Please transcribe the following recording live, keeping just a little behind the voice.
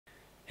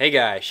Hey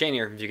guys, Shane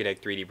here from Fugatech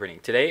 3D Printing.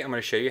 Today I'm going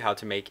to show you how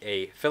to make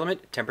a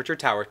filament temperature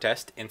tower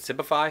test in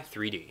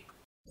Simplify3D.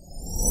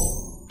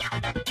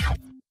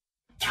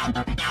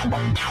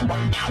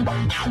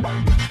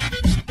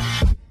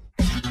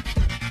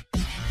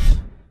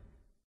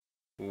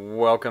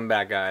 Welcome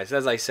back guys.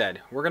 As I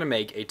said, we're going to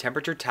make a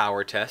temperature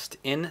tower test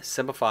in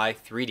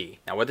Simplify3D.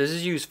 Now what this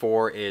is used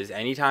for is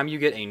anytime you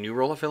get a new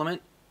roll of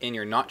filament and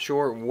you're not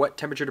sure what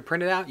temperature to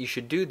print it out, you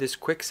should do this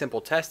quick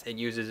simple test. It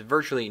uses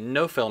virtually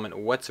no filament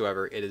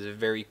whatsoever. It is a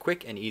very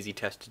quick and easy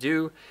test to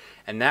do,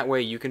 and that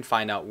way you can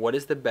find out what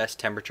is the best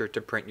temperature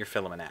to print your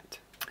filament at.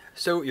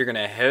 So you're going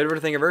to head over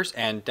to Thingiverse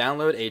and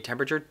download a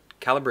temperature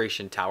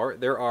calibration tower.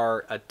 There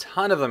are a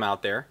ton of them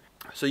out there,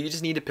 so you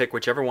just need to pick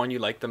whichever one you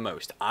like the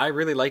most. I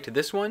really liked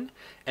this one,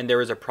 and there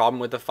was a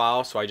problem with the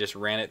file, so I just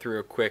ran it through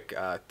a quick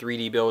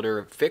 3D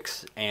builder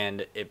fix,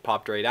 and it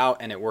popped right out,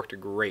 and it worked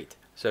great.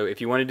 So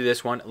if you want to do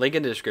this one, link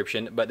in the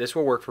description, but this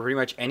will work for pretty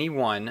much any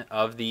one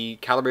of the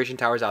calibration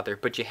towers out there,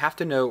 but you have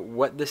to know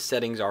what the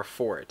settings are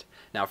for it.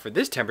 Now for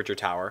this temperature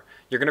tower,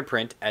 you're going to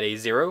print at a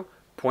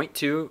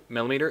 0.2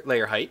 millimeter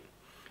layer height.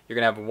 You're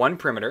going to have one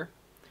perimeter,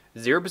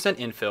 0%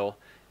 infill,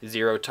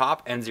 0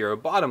 top and 0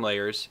 bottom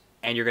layers,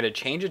 and you're going to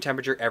change the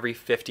temperature every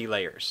 50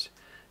 layers.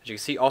 As you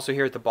can see also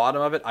here at the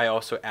bottom of it, I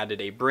also added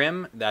a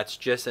brim. That's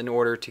just in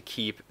order to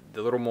keep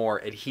a little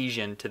more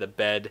adhesion to the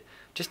bed,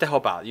 just to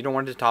help out. You don't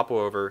want it to topple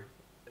over.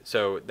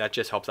 So that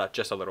just helps out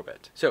just a little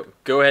bit. So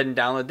go ahead and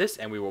download this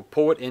and we will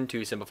pull it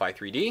into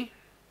Simplify3D.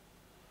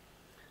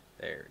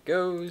 There it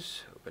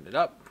goes. Open it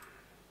up.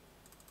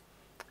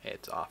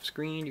 It's off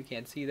screen. You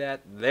can't see that.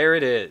 There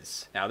it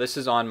is. Now this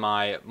is on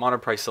my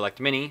Monoprice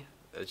Select Mini.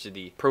 That's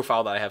the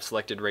profile that I have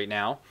selected right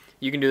now.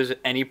 You can do this with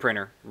any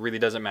printer. Really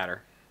doesn't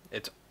matter.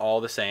 It's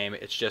all the same.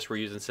 It's just we're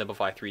using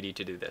Simplify3D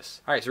to do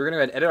this. Alright, so we're going to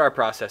go ahead and edit our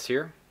process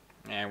here.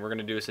 And we're going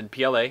to do this in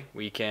PLA.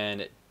 We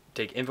can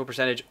take infill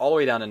percentage all the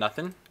way down to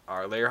nothing.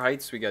 Our layer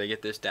heights, we got to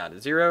get this down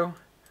to 0,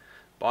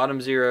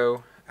 bottom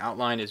 0,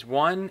 outline is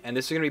 1, and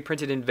this is going to be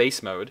printed in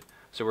vase mode.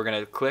 So we're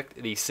going to click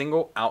the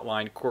single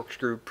outline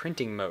corkscrew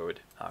printing mode.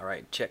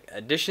 Alright, check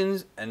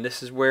additions, and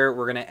this is where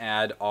we're going to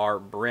add our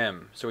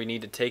brim. So we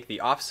need to take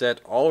the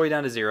offset all the way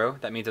down to 0.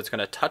 That means it's going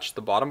to touch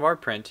the bottom of our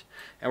print,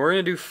 and we're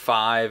going to do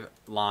 5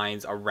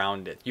 lines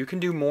around it. You can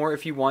do more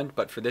if you want,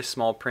 but for this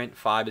small print,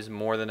 5 is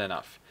more than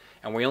enough.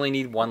 And we only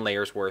need 1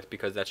 layer's worth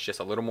because that's just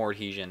a little more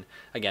adhesion.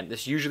 Again,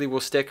 this usually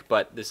will stick,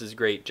 but this is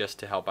great just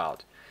to help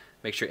out.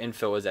 Make sure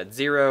infill is at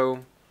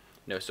 0,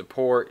 no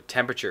support,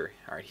 temperature.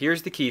 Alright,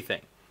 here's the key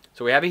thing.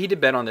 So we have a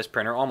heated bed on this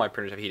printer. All my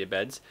printers have heated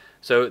beds.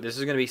 So this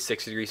is going to be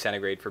 60 degrees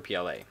centigrade for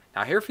PLA.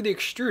 Now here for the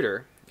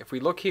extruder, if we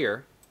look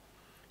here,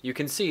 you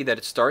can see that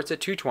it starts at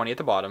 220 at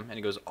the bottom and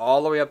it goes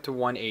all the way up to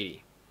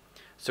 180.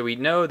 So we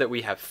know that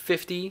we have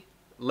 50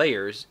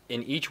 layers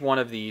in each one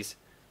of these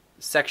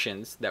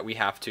sections that we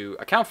have to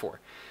account for.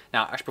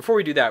 Now, actually, before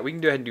we do that, we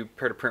can go ahead and do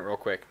pair to print real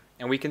quick.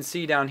 And we can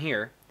see down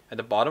here at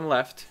the bottom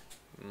left,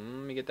 let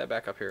me get that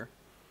back up here,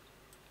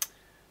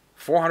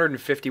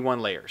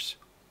 451 layers.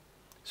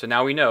 So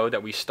now we know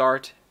that we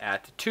start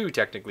at 2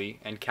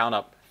 technically and count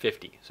up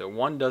 50. So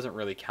 1 doesn't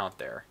really count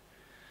there.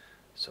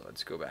 So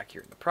let's go back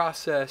here in the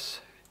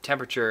process,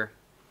 temperature.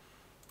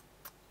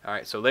 All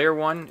right, so layer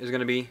 1 is going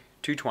to be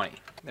 220.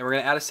 Then we're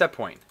going to add a set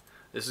point.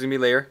 This is going to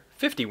be layer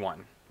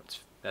 51.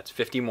 That's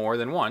 50 more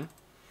than 1.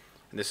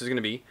 And this is going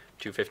to be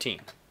 215.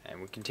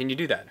 And we continue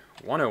to do that.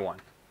 101.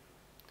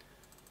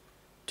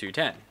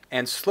 210.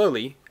 And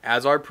slowly,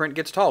 as our print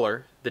gets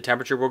taller, the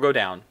temperature will go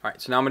down. Alright,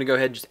 so now I'm going to go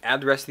ahead and just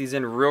add the rest of these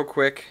in real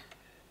quick,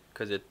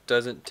 because it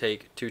doesn't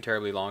take too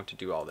terribly long to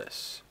do all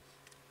this.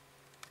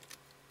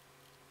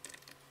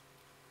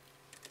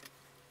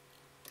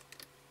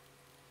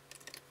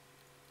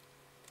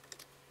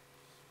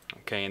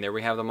 Okay, and there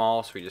we have them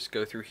all. So we just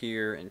go through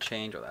here and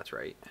change. Oh, that's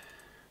right.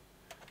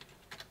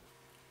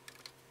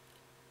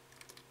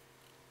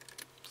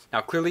 Now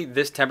clearly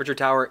this temperature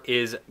tower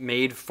is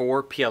made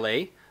for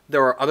PLA.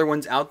 There are other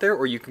ones out there,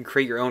 or you can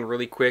create your own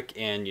really quick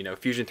in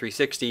Fusion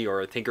 360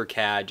 or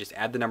Tinkercad. Just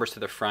add the numbers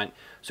to the front.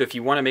 So if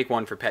you want to make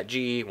one for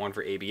PETG, one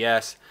for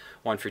ABS,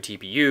 one for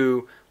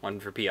TPU, one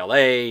for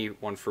PLA,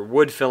 one for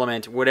wood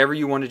filament, whatever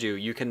you want to do,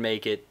 you can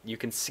make it. You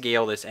can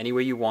scale this any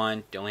way you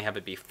want. You only have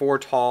it be 4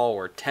 tall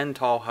or 10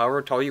 tall,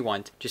 however tall you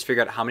want. Just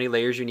figure out how many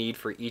layers you need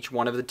for each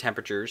one of the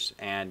temperatures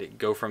and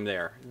go from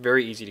there.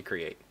 Very easy to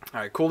create. All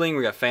right, cooling,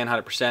 we got fan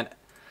 100%.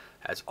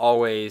 As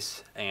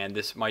always, and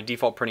this my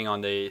default printing on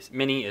the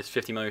Mini is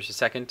 50 millimeters a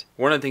second.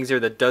 One of the things there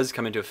that does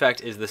come into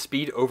effect is the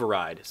speed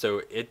override.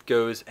 So it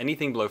goes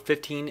anything below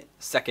 15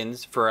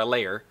 seconds for a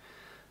layer.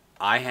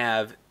 I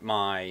have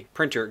my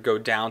printer go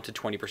down to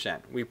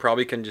 20%. We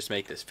probably can just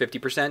make this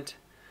 50%.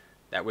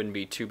 That wouldn't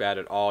be too bad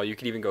at all. You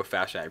could even go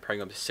faster. I'd probably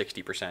go up to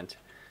 60%.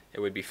 It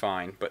would be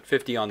fine, but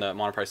 50 on the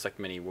Monoprice Select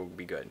Mini will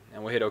be good.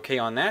 And we'll hit OK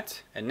on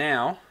that. And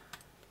now,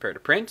 prepare to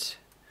print.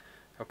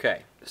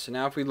 Okay, so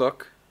now if we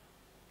look,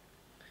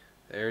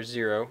 there's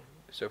 0.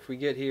 So if we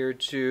get here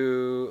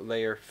to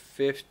layer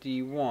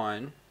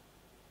 51,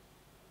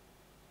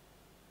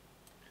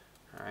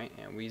 all right,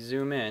 and we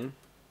zoom in,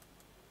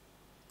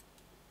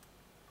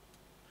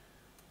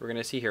 we're going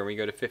to see here when we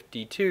go to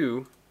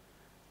 52,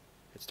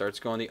 it starts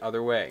going the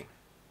other way.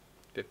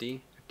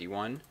 50,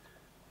 51,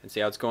 and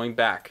see how it's going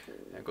back.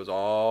 It goes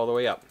all the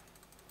way up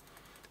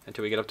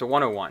until we get up to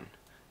 101.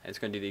 And it's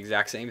going to do the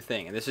exact same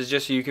thing. And this is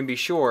just so you can be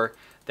sure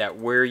that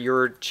where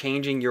you're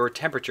changing your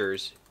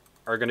temperatures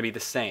are going to be the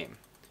same.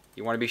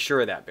 You want to be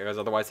sure of that, because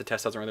otherwise the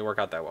test doesn't really work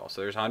out that well.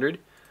 So there's 100,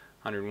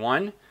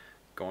 101,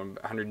 going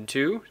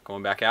 102,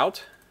 going back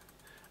out,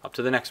 up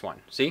to the next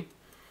one. See?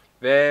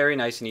 Very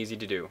nice and easy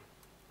to do.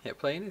 Hit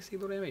play and see a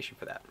little animation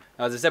for that.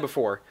 Now, as I said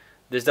before,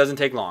 this doesn't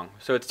take long.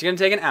 So it's going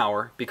to take an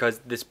hour because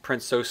this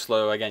prints so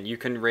slow. Again, you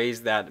can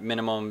raise that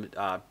minimum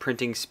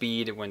printing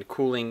speed when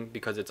cooling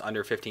because it's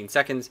under 15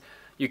 seconds.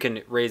 You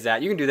can raise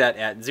that. You can do that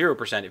at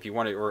 0% if you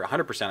want it, or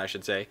 100% I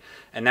should say.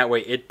 And that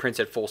way it prints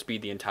at full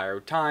speed the entire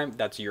time.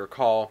 That's your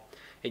call.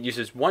 It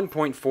uses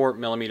 1.4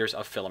 millimeters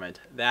of filament.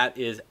 That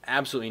is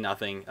absolutely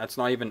nothing. That's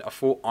not even a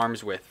full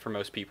arm's width for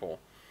most people.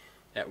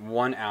 At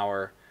 1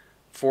 hour,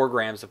 4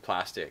 grams of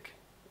plastic.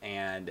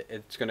 And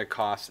it's going to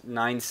cost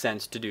 9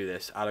 cents to do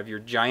this out of your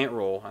giant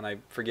roll. And I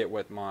forget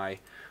what my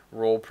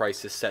roll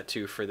price is set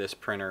to for this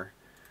printer.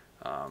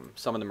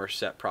 Some of them are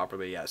set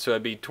properly. Yeah, so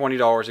it'd be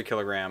 $20 a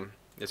kilogram.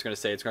 It's going to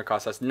say it's going to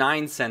cost us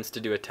 9 cents to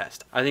do a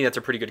test. I think that's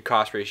a pretty good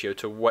cost ratio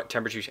to what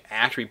temperature you're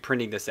actually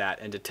printing this at,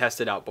 and to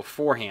test it out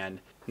beforehand.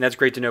 And that's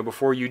great to know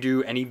before you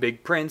do any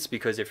big prints,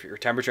 because if your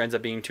temperature ends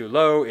up being too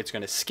low, it's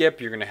going to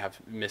skip, you're going to have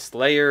missed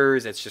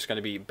layers, it's just going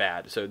to be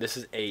bad. So this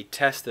is a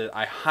test that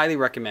I highly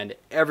recommend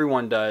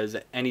everyone does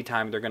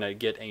anytime they're going to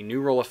get a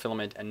new roll of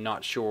filament and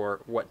not sure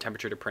what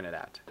temperature to print it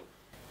at.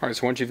 Alright,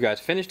 so once you've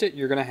guys finished it,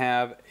 you're going to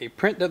have a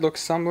print that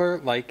looks similar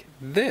like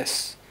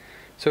this.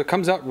 So it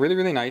comes out really,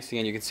 really nice.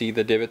 Again, you can see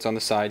the divots on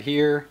the side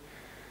here.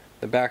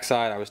 The back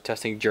side, I was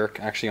testing jerk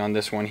actually on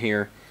this one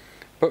here.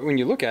 But when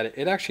you look at it,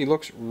 it actually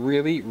looks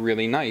really,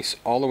 really nice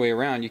all the way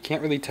around. You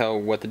can't really tell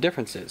what the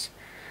difference is.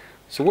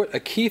 So what a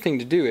key thing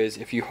to do is,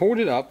 if you hold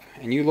it up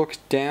and you look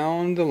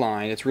down the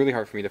line, it's really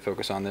hard for me to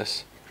focus on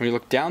this. When you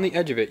look down the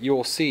edge of it, you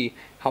will see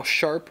how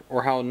sharp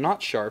or how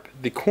not sharp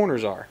the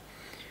corners are.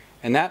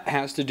 And that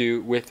has to do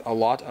with a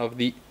lot of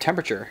the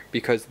temperature,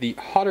 because the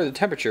hotter the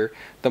temperature,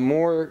 the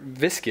more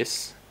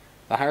viscous,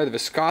 the higher the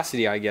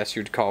viscosity, I guess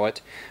you'd call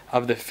it,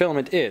 of the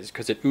filament is,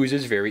 because it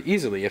oozes very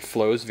easily, it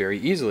flows very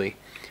easily.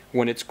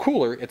 When it's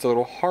cooler, it's a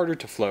little harder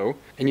to flow,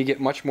 and you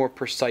get much more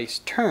precise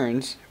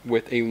turns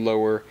with a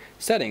lower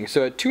setting.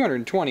 So at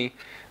 220,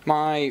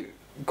 my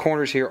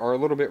corners here are a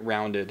little bit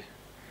rounded.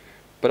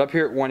 But up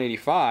here at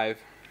 185,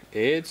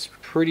 it's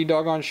pretty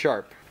doggone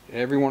sharp.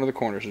 Every one of the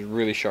corners is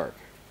really sharp.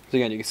 So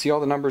again, you can see all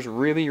the numbers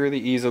really, really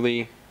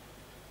easily,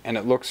 and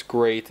it looks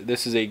great.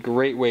 This is a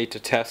great way to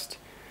test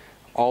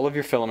all of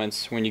your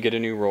filaments when you get a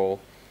new roll,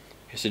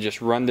 is to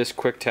just run this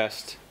quick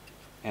test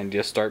and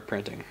just start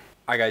printing.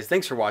 Alright guys,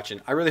 thanks for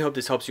watching. I really hope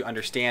this helps you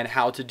understand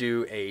how to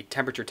do a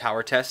temperature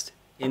tower test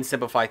in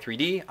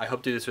Simplify3D. I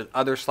hope to do this with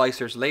other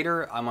slicers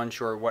later. I'm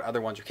unsure what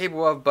other ones are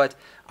capable of, but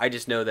I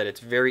just know that it's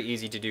very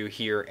easy to do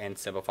here in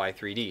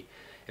Simplify3D.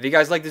 If you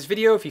guys liked this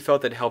video, if you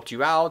felt that it helped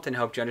you out and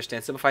helped you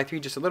understand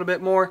Simplify3D just a little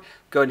bit more,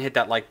 go ahead and hit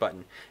that like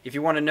button. If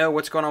you want to know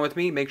what's going on with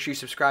me, make sure you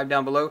subscribe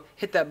down below.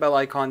 Hit that bell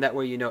icon, that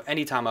way you know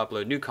anytime I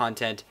upload new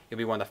content, you'll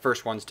be one of the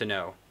first ones to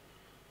know.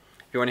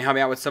 If you want to help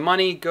me out with some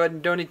money, go ahead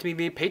and donate to me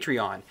via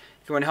Patreon.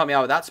 If you want to help me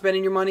out without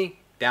spending your money,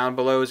 down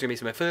below is going to be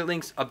some affiliate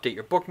links. Update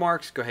your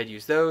bookmarks. Go ahead and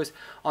use those.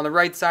 On the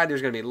right side,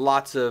 there's going to be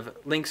lots of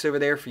links over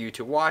there for you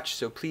to watch,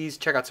 so please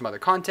check out some other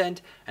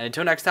content. And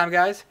until next time,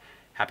 guys,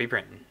 happy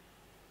printing.